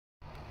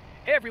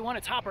Hey everyone,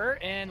 it's Hopper,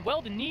 and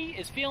well, the knee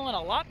is feeling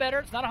a lot better.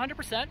 It's not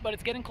 100%, but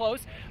it's getting close.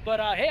 But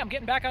hey, I'm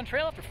getting back on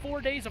trail after 4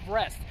 days of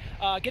rest.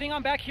 Getting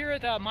on back here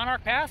at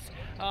Monarch Pass.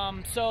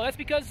 So that's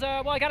because,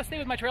 well, I got to stay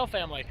with my trail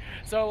family.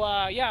 So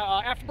yeah,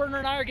 Afterburner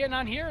and I are getting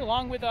on here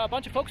along with a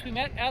bunch of folks we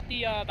met at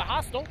the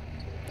hostel.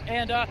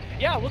 And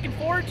yeah, looking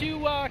forward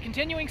to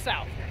continuing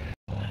south.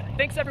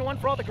 Thanks everyone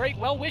for all the great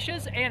well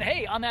wishes, and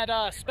hey, on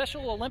that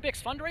Special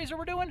Olympics fundraiser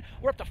we're doing,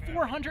 we're up to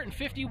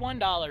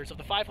 $451 of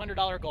the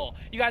 $500 goal.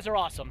 You guys are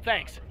awesome.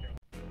 Thanks.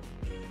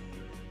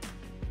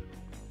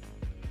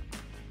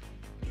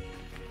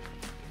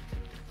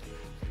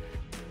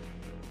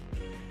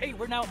 Hey,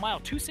 we're now at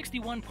mile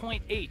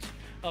 261.8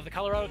 of the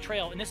Colorado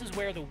Trail, and this is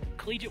where the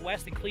Collegiate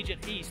West and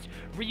Collegiate East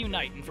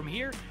reunite. And from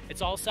here,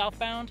 it's all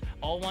southbound,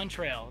 all one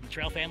trail. The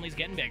trail family's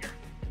getting bigger.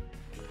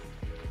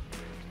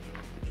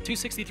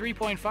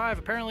 263.5,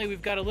 apparently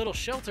we've got a little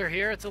shelter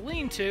here. It's a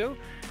lean-to,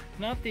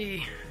 not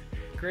the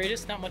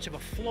greatest, not much of a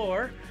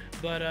floor,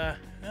 but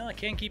well, it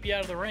can keep you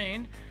out of the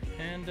rain,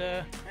 and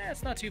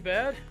it's not too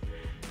bad.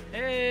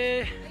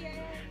 Hey,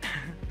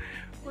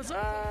 what's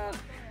up?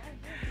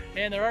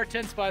 And there are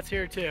 10 spots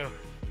here too.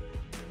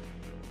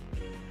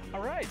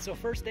 All right, so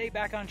first day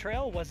back on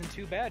trail wasn't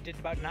too bad. Did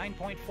about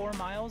 9.4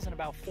 miles in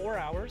about 4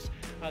 hours.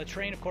 The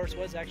terrain, of course,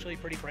 was actually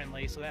pretty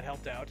friendly, so that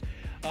helped out.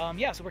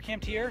 Yeah, so we're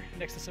camped here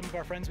next to some of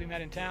our friends we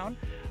met in town.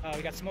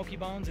 We got Smoky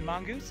Bones and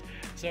Mongoose.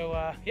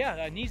 So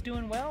yeah, knee's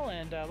doing well,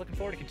 and looking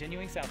forward to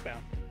continuing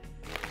southbound.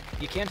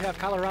 You can't have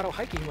Colorado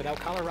hiking without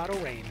Colorado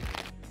rain.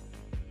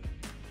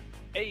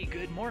 Hey,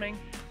 good morning.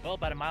 Well,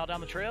 about a mile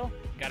down the trail,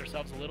 got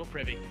ourselves a little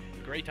privy.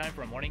 Great time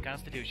for a morning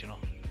constitutional.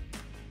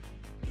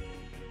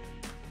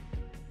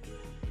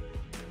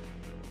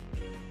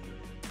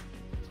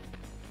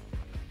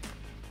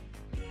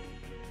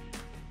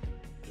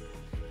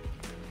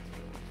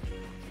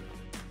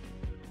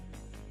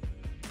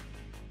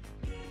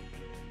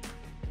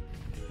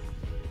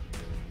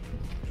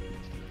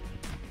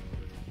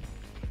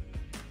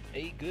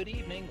 Hey, good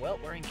evening. Well,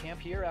 we're in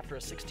camp here after a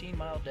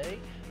 16-mile day.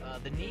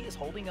 The knee is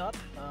holding up.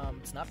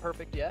 It's not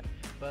perfect yet,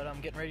 but I'm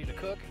getting ready to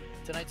cook.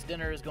 Tonight's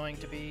dinner is going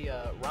to be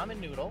ramen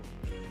noodle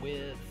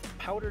with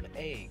powdered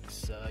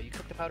eggs. You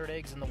cook the powdered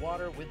eggs in the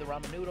water with the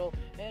ramen noodle,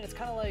 and it's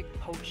kind of like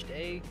poached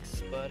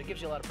eggs, but it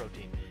gives you a lot of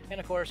protein. And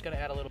of course, going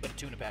to add a little bit of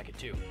tuna packet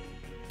too.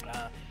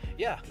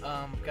 Yeah,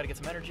 got to get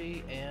some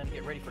energy and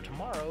get ready for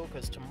tomorrow,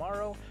 because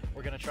tomorrow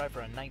we're going to try for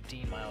a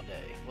 19-mile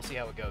day. We'll see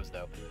how it goes,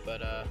 though.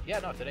 But, yeah,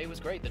 no, today was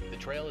great. The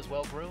trail is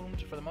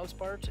well-groomed for the most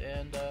part,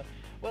 and,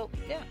 well,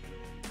 yeah.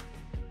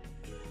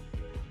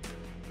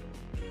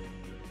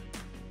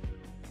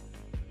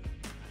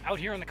 Out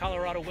here in the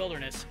Colorado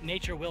wilderness,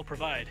 nature will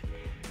provide.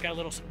 Got a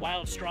little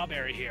wild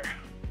strawberry here.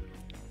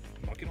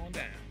 Muck it on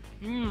down.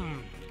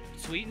 Mmm,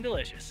 sweet and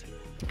delicious.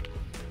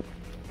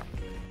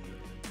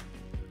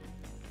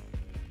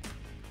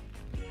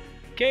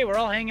 Okay, we're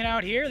all hanging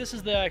out here. This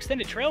is the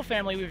extended trail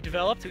family we've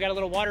developed. We got a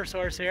little water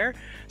source here.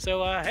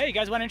 So, hey, you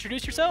guys want to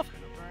introduce yourself?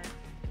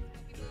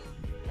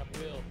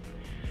 I'm Will.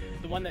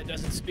 The one that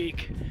doesn't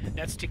speak.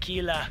 That's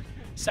Tequila.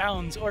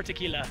 Sounds or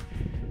Tequila.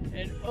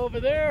 And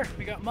over there,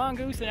 we got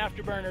Mongoose and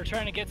Afterburner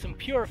trying to get some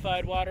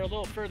purified water a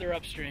little further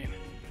upstream.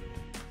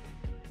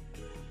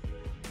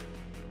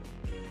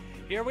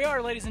 Here we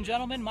are, ladies and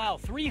gentlemen, mile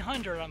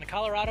 300 on the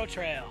Colorado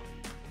Trail.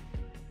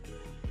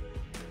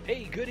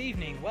 Hey, good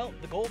evening. Well,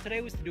 the goal today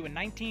was to do a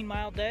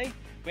 19-mile day.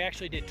 We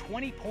actually did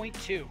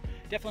 20.2.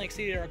 Definitely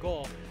exceeded our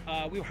goal.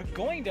 We were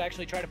going to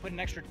actually try to put an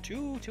extra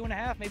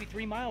 2.5, maybe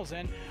 3 miles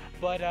in,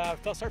 but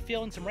start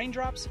feeling some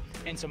raindrops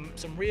and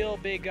some real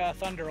big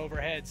thunder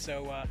overhead.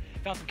 So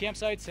found some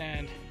campsites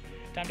and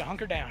time to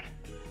hunker down.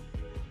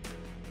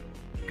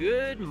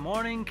 Good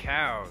morning,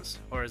 cows,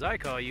 or as I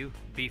call you,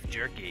 beef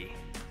jerky.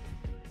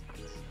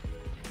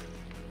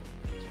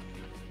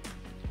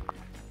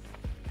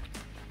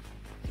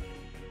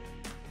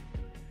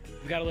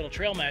 We've got a little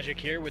trail magic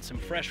here with some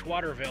fresh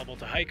water available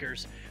to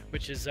hikers,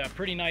 which is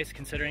pretty nice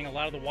considering a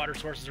lot of the water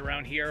sources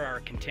around here are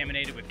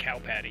contaminated with cow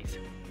patties.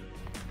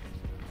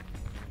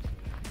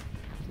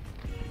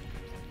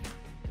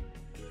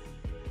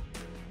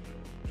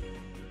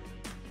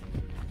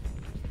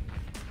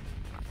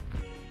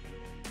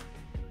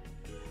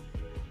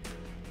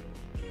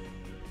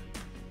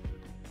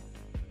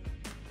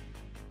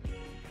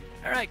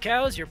 All right,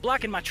 cows, you're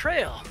blocking my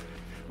trail.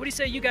 What do you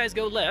say you guys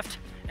go left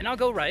and I'll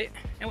go right,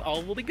 and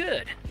all will be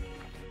good.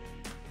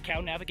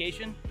 Cow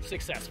navigation,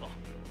 successful.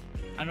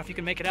 I don't know if you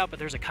can make it out, but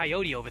there's a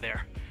coyote over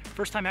there.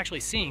 First time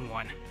actually seeing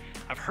one.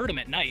 I've heard them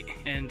at night,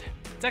 and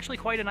it's actually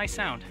quite a nice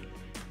sound.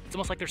 It's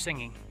almost like they're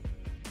singing.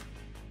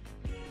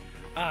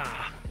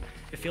 Ah,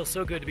 it feels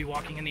so good to be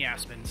walking in the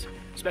aspens,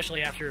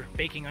 especially after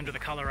baking under the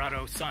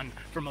Colorado sun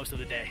for most of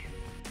the day.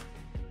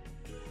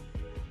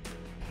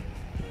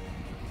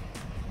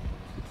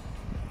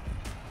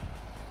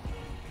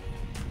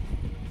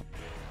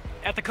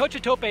 At the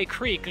Cochetope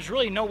Creek, there's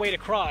really no way to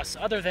cross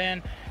other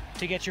than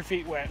to get your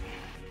feet wet.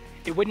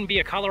 It wouldn't be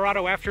a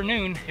Colorado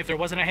afternoon if there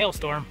wasn't a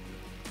hailstorm.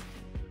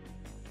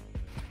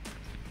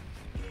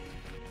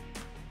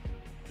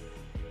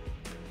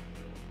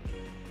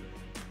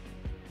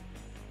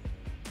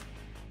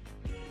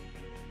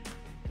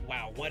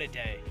 Wow, what a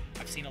day.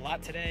 I've seen a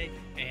lot today,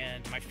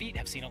 and my feet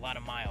have seen a lot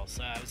of miles.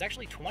 It was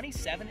actually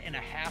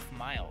 27.5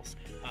 miles.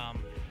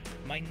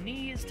 My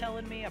knee is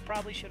telling me I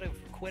probably should have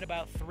quit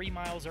about 3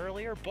 miles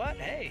earlier, but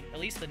hey, at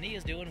least the knee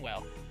is doing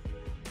well.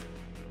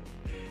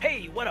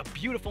 Hey, what a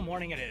beautiful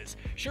morning it is.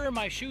 Sure,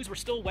 my shoes were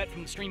still wet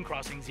from the stream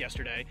crossings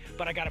yesterday,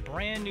 but I got a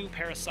brand new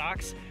pair of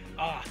socks.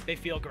 They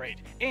feel great.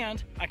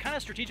 And I kind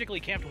of strategically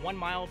camped 1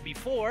 mile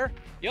before,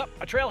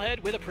 a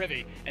trailhead with a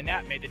privy, and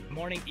that made the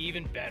morning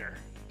even better.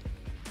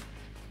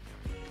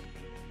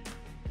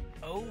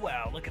 Oh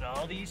wow, look at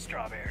all these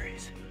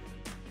strawberries.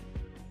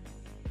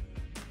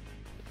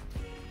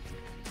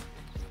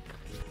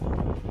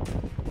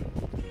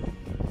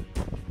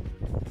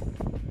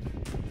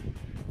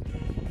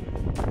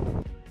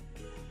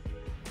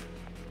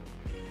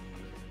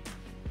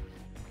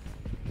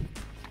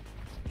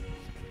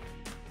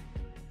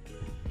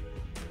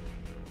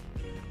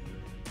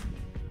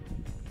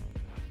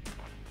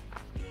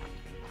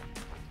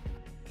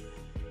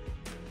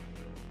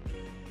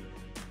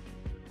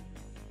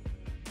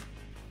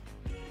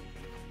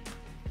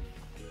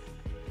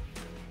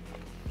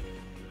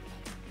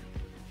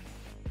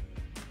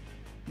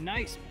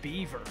 Nice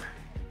beaver.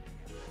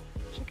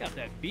 Check out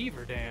that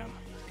beaver dam.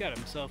 He's got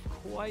himself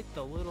quite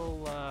the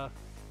little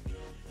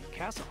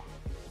castle.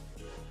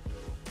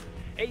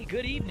 Hey,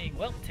 good evening.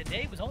 Well,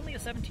 today was only a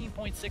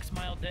 17.6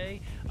 mile day.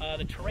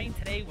 The terrain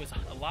today was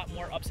a lot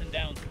more ups and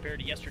downs compared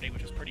to yesterday,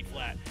 which was pretty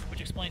flat,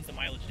 which explains the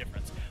mileage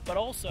difference. But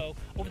also,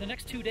 over the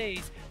next 2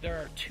 days, there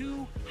are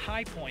 2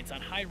 high points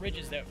on high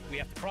ridges that we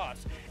have to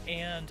cross.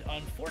 And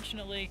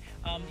unfortunately,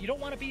 you don't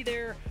want to be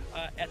there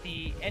at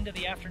the end of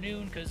the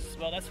afternoon because,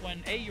 well, that's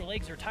when, A, your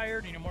legs are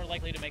tired and you're more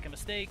likely to make a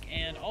mistake,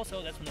 and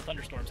also that's when the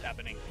thunderstorm's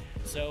happening.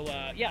 So,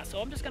 so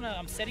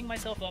I'm setting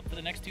myself up for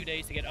the next 2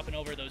 days to get up and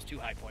over those 2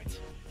 high points.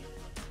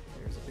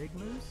 There's a big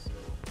moose,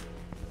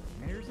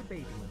 and there's a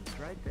baby moose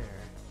right there.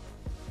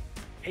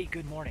 Hey,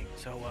 good morning.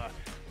 So,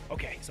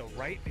 so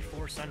right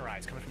before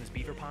sunrise, coming from this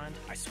beaver pond,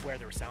 I swear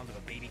there were sounds of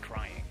a baby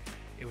crying.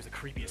 It was the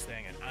creepiest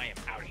thing, and I am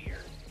out of here.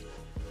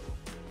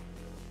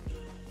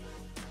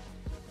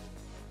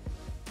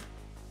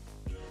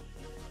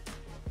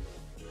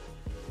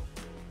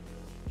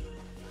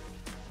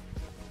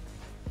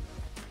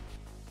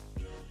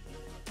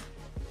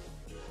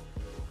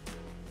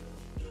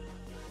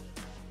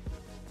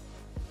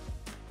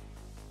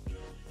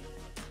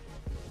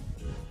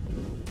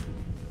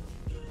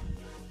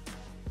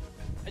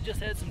 I just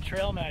had some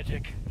trail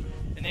magic,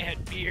 and they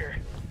had beer.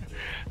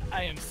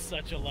 I am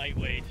such a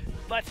lightweight.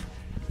 But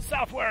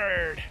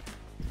southward!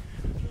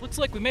 Looks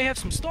like we may have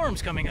some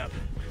storms coming up.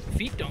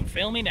 Feet don't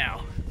fail me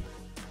now.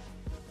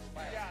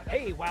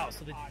 Hey, wow,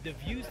 so the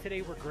views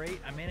today were great.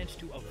 I managed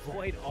to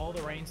avoid all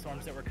the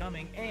rainstorms that were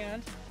coming,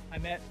 and I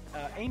met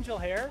Angel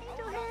Hair.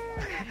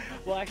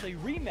 Well, actually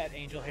re-met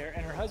Angel Hair,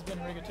 and her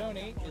husband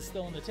Rigatoni is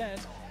still in the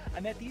tent. I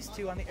met these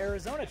two on the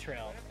Arizona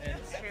Trail. And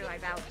it's true, I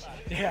vouch.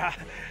 Yeah,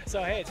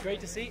 so hey, it's great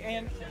to see,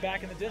 and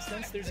back in the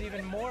distance, there's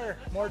even more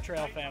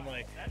trail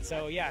family.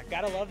 So yeah,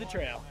 gotta love the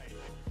trail.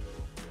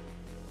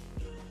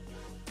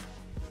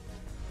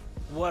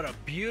 What a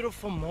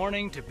beautiful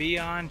morning to be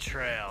on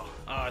trail.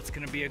 Oh, it's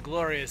gonna be a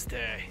glorious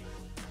day.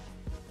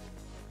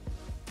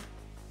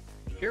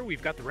 Here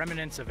we've got the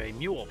remnants of a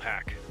mule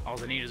pack.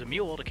 All I need is a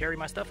mule to carry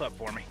my stuff up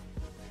for me.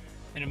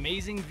 An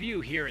amazing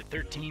view here at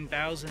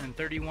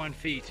 13,031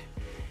 feet.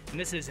 And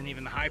this isn't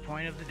even the high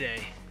point of the day.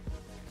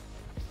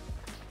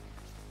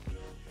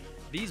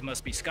 These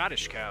must be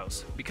Scottish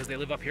cows because they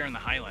live up here in the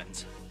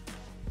highlands.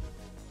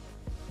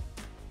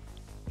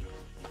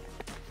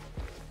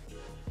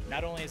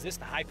 Not only is this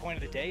the high point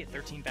of the day at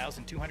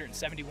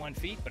 13,271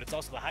 feet, but it's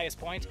also the highest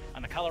point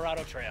on the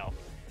Colorado Trail.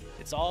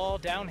 It's all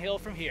downhill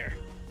from here,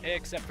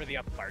 except for the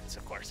upper parts,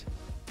 of course.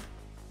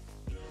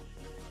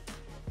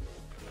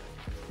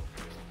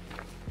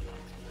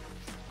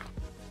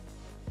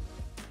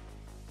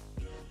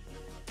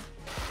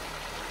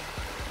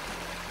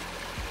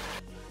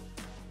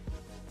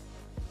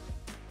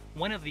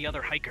 One of the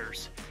other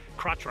hikers,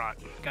 Crotch Rot,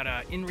 got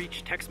an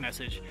in-reach text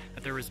message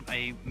that there was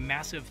a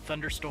massive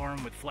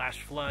thunderstorm with flash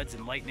floods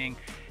and lightning,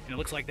 and it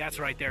looks like that's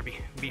right there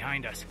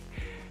behind us.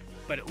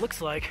 But it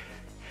looks like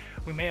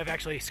we may have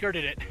actually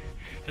skirted it,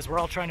 as we're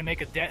all trying to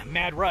make a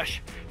mad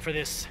rush for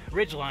this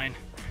ridgeline.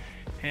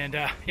 And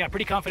yeah,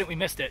 pretty confident we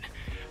missed it.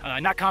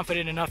 Not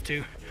confident enough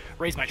to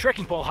raise my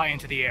trekking pole high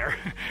into the air.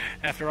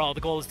 After all,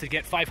 the goal is to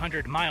get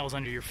 500 miles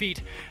under your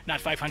feet, not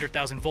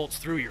 500,000 volts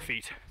through your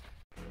feet.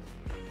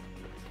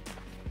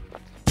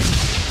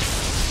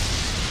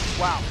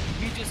 Wow,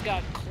 we just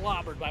got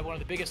clobbered by one of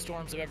the biggest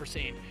storms I've ever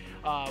seen.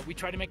 We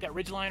tried to make that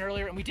ridgeline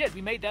earlier, and we did.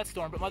 We made that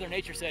storm, but Mother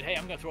Nature said, hey,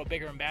 I'm going to throw a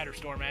bigger and badder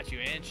storm at you,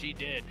 and she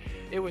did.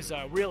 It was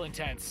real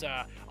intense.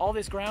 All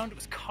this ground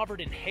was covered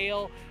in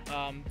hail.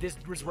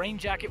 This rain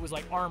jacket was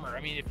like armor.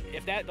 I mean,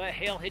 if that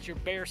hail hit your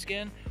bare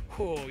skin,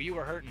 whoa, you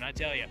were hurting, I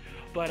tell you.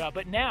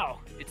 But now,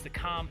 it's the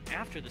calm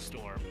after the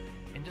storm,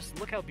 and just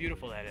look how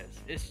beautiful that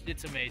is.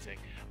 It's amazing.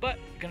 But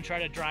I'm going to try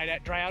to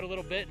dry out a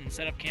little bit and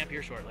set up camp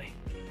here shortly.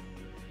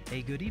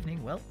 Hey, good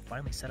evening. Well,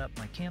 finally set up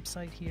my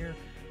campsite here.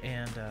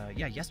 And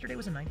yeah, yesterday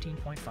was a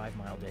 19.5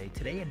 mile day.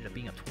 Today ended up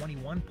being a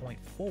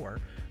 21.4.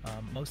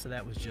 Most of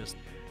that was just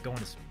going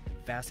as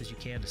fast as you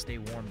can to stay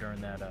warm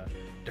during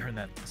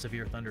that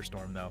severe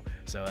thunderstorm, though.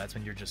 So that's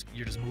when you're just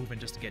moving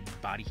just to get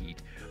body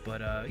heat.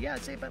 But yeah,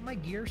 I'd say about my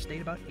gear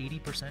stayed about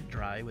 80%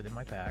 dry within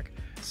my pack.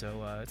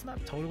 So it's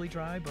not totally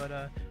dry,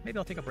 but maybe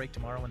I'll take a break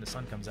tomorrow when the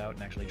sun comes out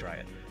and actually dry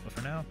it. But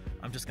for now,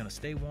 I'm just gonna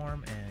stay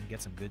warm and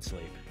get some good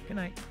sleep. Good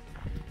night.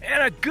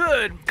 And a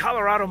good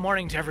Colorado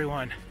morning to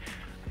everyone.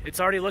 It's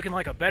already looking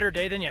like a better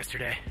day than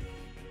yesterday.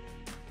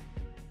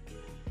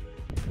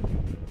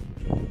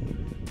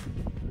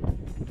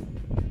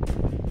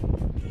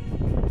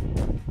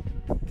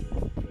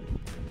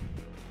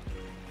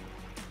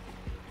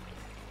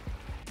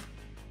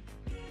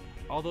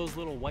 All those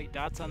little white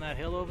dots on that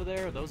hill over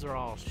there, those are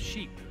all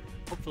sheep.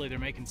 Hopefully they're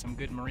making some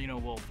good merino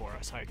wool for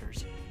us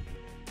hikers.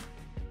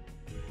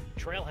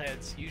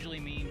 Trailheads usually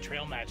mean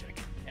trail magic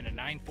and a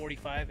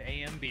 9:45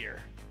 a.m.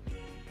 beer.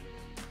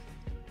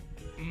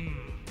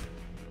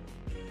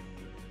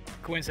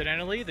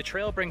 Coincidentally, the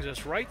trail brings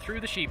us right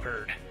through the sheep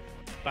herd.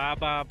 Ba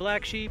ba,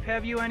 black sheep,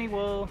 have you any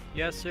wool?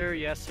 Yes sir,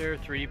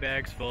 3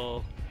 bags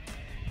full.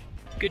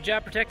 Good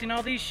job protecting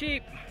all these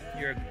sheep.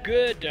 You're a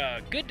good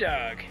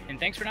dog, and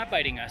thanks for not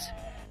biting us.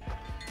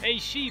 Hey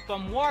sheep,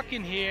 I'm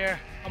walking here.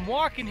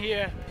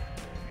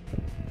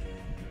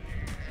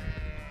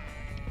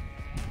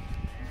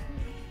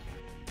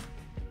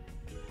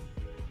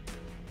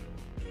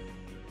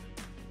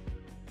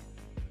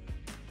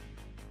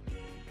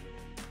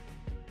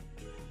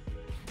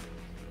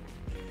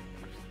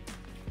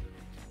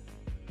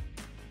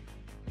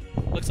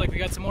 Looks like we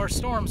got some more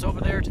storms over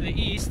there to the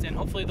east, and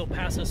hopefully they'll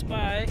pass us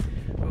by.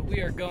 But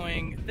we are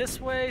going this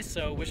way,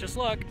 so wish us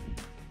luck.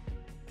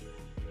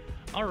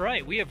 All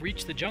right, we have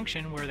reached the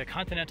junction where the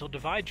Continental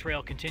Divide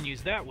Trail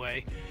continues that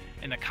way,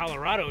 and the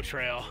Colorado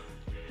Trail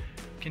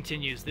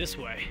continues this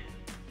way.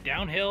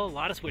 Downhill, a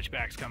lot of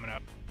switchbacks coming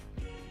up.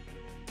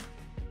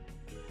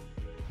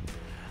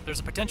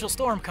 There's a potential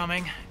storm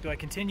coming. Do I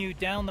continue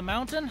down the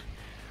mountain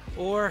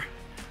or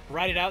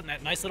ride it out in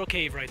that nice little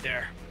cave right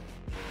there?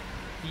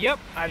 Yep,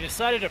 I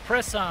decided to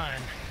press on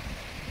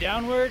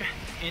downward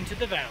into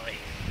the valley.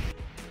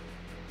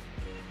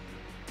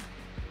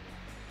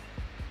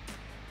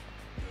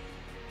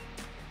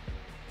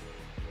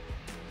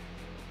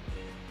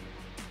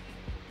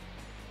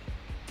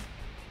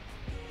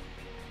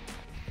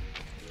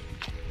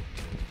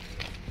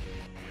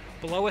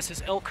 Below us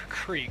is Elk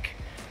Creek,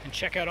 and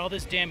check out all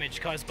this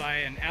damage caused by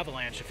an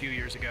avalanche a few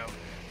years ago.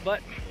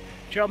 But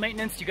trail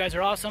maintenance, you guys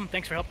are awesome.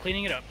 Thanks for help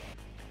cleaning it up.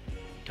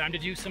 Time to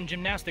do some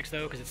gymnastics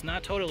though, because it's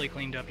not totally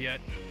cleaned up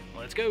yet.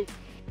 Let's go.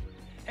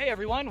 Hey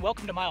everyone,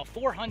 welcome to mile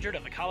 400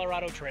 of the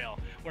Colorado Trail.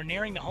 We're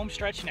nearing the home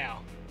stretch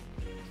now.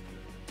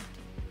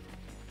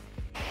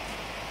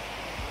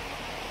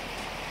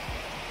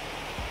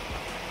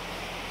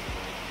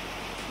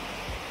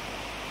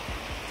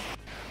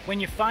 When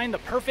you find the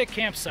perfect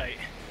campsite,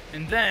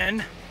 and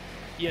then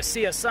you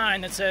see a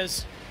sign that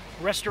says,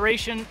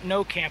 "Restoration,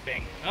 no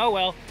camping." Oh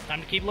well,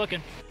 time to keep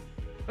looking.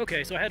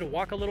 Okay, so I had to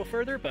walk a little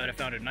further, but I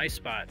found a nice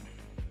spot.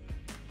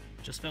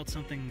 Just felt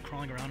something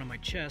crawling around on my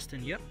chest,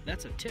 and yep,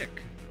 that's a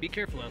tick. Be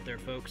careful out there,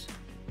 folks.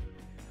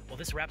 Well,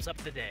 this wraps up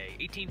the day.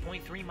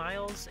 18.3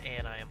 miles,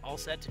 and I am all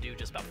set to do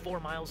just about 4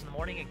 miles in the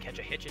morning and catch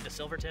a hitch into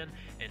Silverton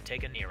and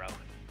take a Nero.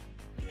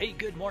 Hey,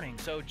 good morning.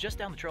 So just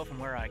down the trail from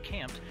where I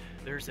camped,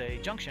 there's a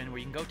junction where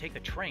you can go take the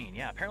train.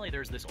 Yeah, apparently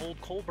there's this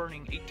old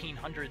coal-burning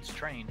 1800s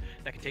train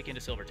that can take you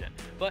into Silverton.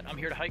 But I'm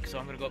here to hike, so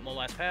I'm going to go up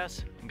Molass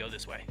Pass and go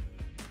this way.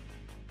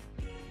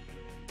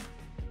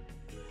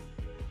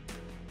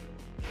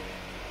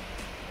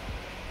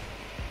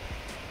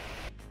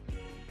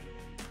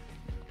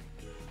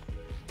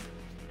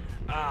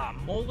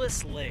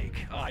 Molass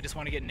Lake. Oh, I just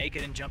want to get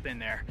naked and jump in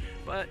there.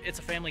 But it's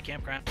a family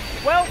campground.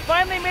 Well,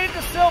 finally made it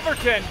to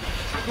Silverton.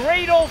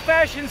 Great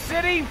old-fashioned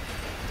city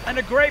and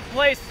a great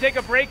place to take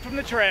a break from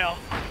the trail.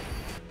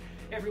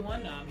 Hey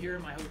everyone, I'm here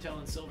in my hotel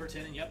in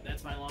Silverton, and yep,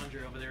 that's my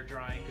laundry over there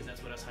drying, because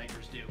that's what us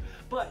hikers do.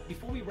 But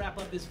before we wrap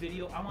up this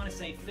video, I want to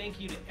say thank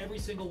you to every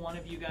single one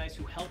of you guys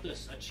who helped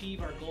us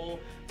achieve our goal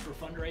for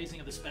fundraising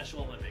of the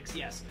Special Olympics.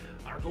 Yes,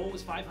 our goal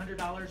was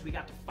 $500, we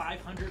got to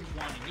 $501,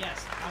 and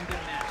yes, I'm going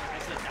to match, like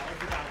I said, dollar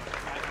for dollar,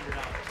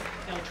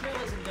 $500. Now the trail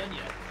isn't done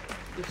yet.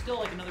 There's still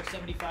like another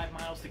 75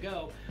 miles to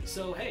go.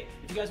 So hey,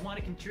 if you guys want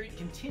to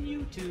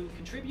continue to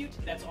contribute,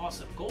 that's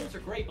awesome. Goals are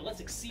great, but let's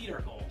exceed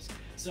our goals.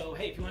 So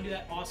hey, if you want to do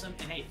that, awesome.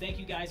 And hey, thank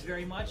you guys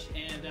very much.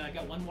 And I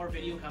got one more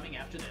video coming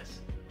after this.